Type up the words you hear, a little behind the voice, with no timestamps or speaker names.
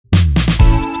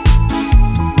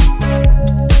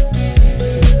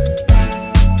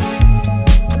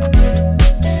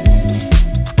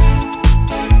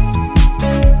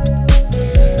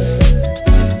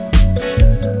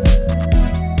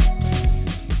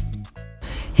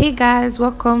Hey guys,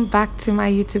 welcome back to my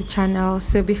YouTube channel.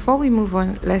 So before we move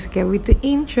on, let's get with the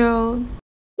intro.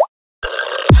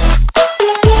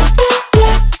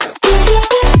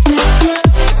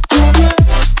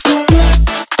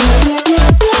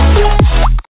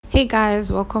 Hey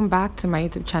guys, welcome back to my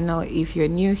YouTube channel. If you're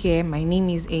new here, my name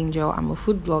is Angel. I'm a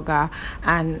food blogger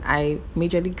and I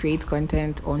majorly create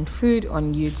content on food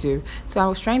on YouTube. So I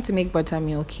was trying to make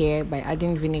buttermilk here by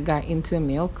adding vinegar into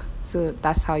milk. So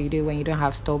that's how you do when you don't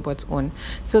have store-bought on.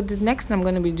 So the next thing I'm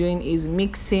going to be doing is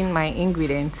mixing my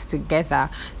ingredients together.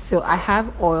 So I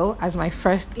have oil as my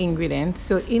first ingredient.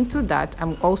 So into that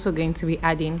I'm also going to be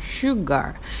adding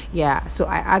sugar. Yeah, so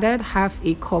I added half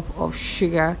a cup of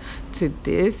sugar to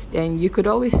this, and you could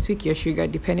always tweak your sugar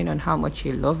depending on how much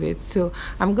you love it. So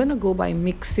I'm gonna go by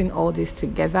mixing all this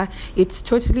together. It's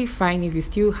totally fine if you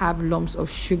still have lumps of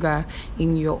sugar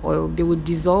in your oil. They will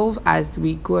dissolve as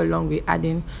we go along with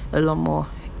adding a lot more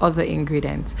other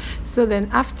ingredients. So then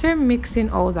after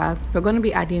mixing all that, we're going to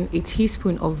be adding a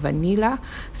teaspoon of vanilla.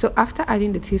 So after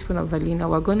adding the teaspoon of vanilla,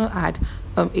 we're going to add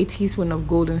a teaspoon of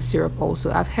golden syrup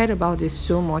also. I've heard about this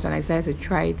so much and I decided to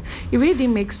try it. It really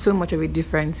didn't make so much of a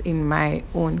difference in my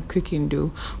own cooking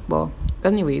dough, but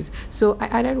anyways, so I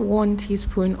added 1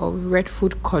 teaspoon of red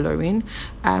food coloring.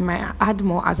 I might add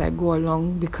more as I go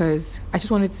along because I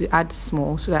just wanted to add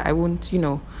small so that I won't,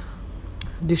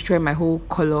 destroy my whole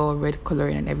color, red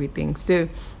coloring and everything. So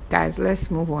guys,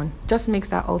 let's move on. Just mix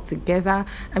that all together.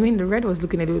 I mean, the red was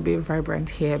looking a little bit vibrant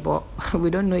here, but we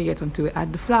don't know yet until we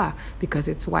add the flour because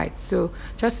it's white. So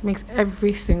just mix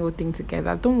every single thing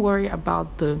together. Don't worry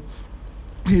about the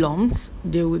lumps,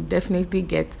 they will definitely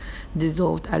get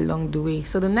dissolved along the way.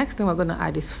 So the next thing we're going to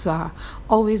add is flour.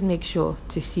 Always make sure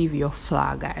to sieve your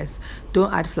flour, guys.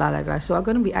 Don't add flour like that. So we're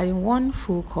going to be adding 1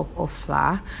 full cup of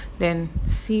flour, then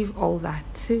sieve all that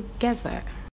together.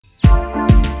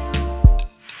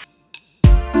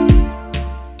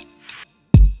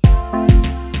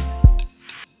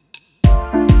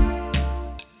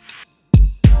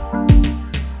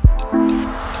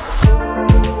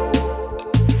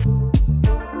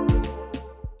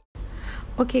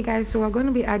 Okay guys, so we're going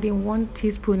to be adding 1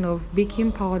 teaspoon of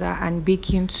baking powder and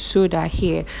baking soda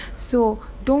here. So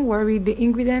don't worry, the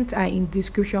ingredients are in the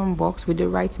description box with the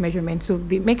right measurement, so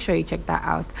make sure you check that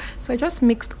out. So I just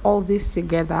mixed all this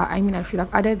together. I mean, I should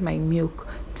have added my milk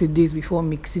to this before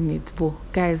mixing it, but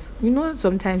guys,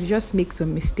 sometimes you just make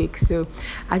some mistakes. So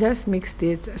I just mixed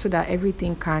it so that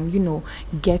everything can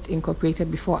get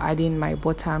incorporated before adding my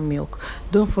buttermilk.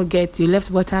 Don't forget, you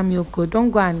left buttermilk,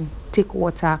 don't go and take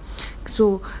water.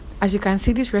 So as you can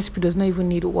see, this recipe does not even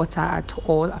need water at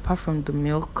all apart from the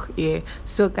milk. Yeah,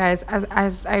 so guys,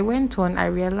 as I went on, I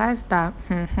realized that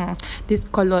this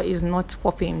color is not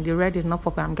popping. The red is not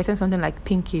popping. I'm getting something like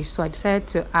pinkish, so I decided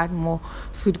to add more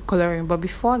food coloring. But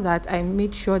before that, I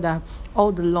made sure that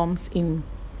all the lumps in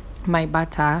my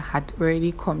batter had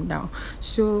already come down.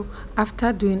 So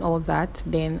after doing all that,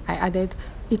 then I added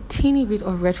a teeny bit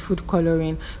of red food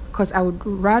coloring because I would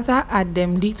rather add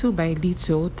them little by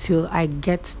little till I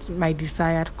get my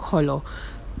desired color.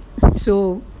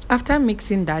 So after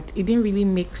mixing that, it didn't really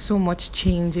make so much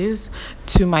changes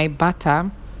to my batter,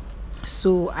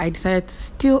 so I decided to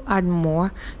still add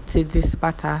more to this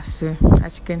batter. So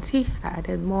as you can see, I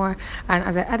added more, and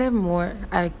as I added more,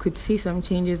 I could see some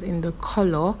changes in the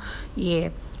color. Yeah.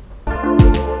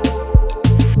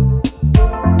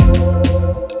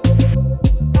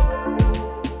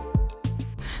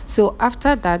 So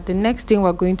after that, the next thing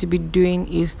we're going to be doing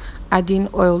is adding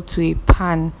oil to a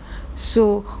pan.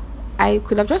 So I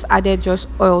could have just added just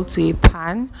oil to a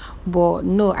pan, but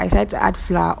no, I decided to add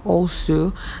flour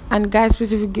also. And guys,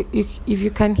 please, if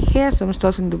you can hear some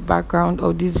stuff in the background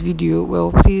of this video,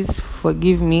 well, please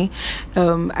forgive me.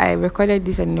 I recorded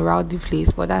this in a rowdy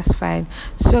place, but that's fine.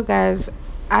 So guys,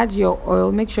 add your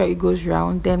oil, make sure it goes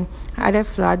round, then add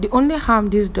flour. The only harm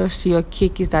this does to your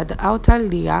cake is that the outer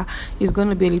layer is going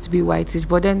to be a little bit whitish,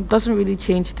 but then doesn't really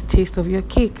change the taste of your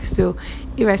cake. So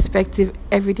irrespective,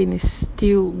 everything is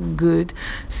still good.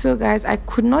 So guys, I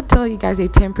could not tell you guys a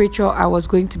temperature I was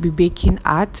going to be baking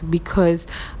at because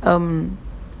I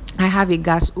have a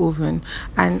gas oven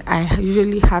and I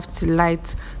usually have to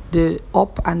light the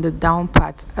up and the down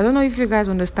part. I don't know if you guys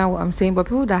understand what I'm saying, but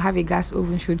people that have a gas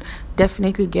oven should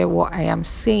definitely get what I am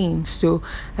saying. So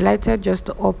I lighted just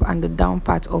the up and the down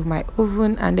part of my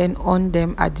oven and then on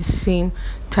them at the same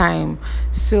time.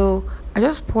 So I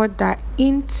just poured that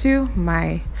into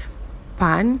my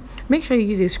pan. Make sure you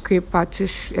use a scraper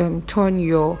to turn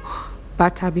your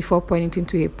batter before pouring it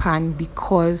into a pan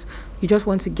because you just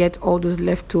want to get all those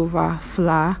leftover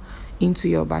flour into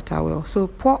your batter well. So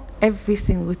pour every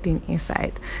single thing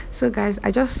inside. So guys,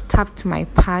 I just tapped my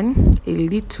pan a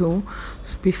little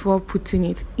before putting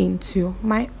it into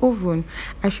my oven.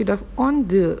 I should have on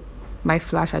my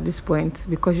flash at this point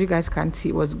because you guys can't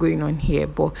see what's going on here,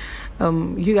 but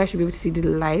you guys should be able to see the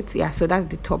light. Yeah, so that's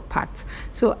the top part.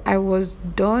 So I was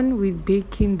done with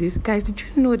baking this. Guys, did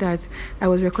you know that I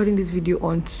was recording this video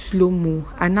on slow-mo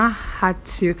and I had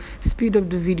to speed up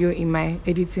the video in my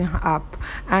editing app?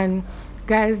 And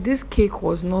guys, this cake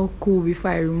was not cool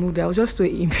before I removed it. I was just so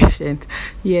impatient.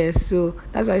 Yes, so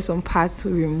that's why some parts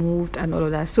were removed and all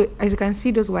of that. So as you can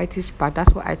see, those whitish part,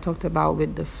 that's what I talked about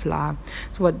with the flour.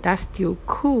 So but that's still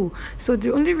cool. So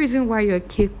the only reason why your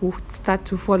cake will start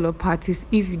to fall apart is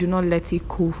if you do not let it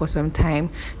cool for some time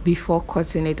before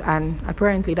cutting it. And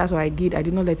apparently that's what I did. I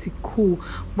did not let it cool,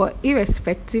 but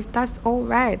irrespective, that's all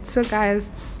right. So guys,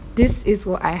 this is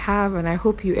what I have, and I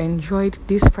hope you enjoyed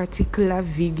this particular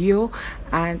video,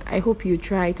 and I hope you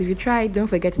try it. If you try it, don't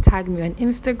forget to tag me on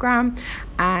Instagram,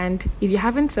 and if you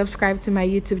haven't subscribed to my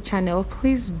YouTube channel,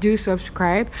 please do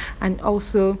subscribe and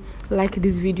also like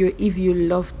this video if you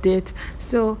loved it.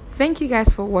 So thank you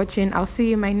guys for watching. I'll see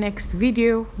you in my next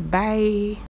video. Bye.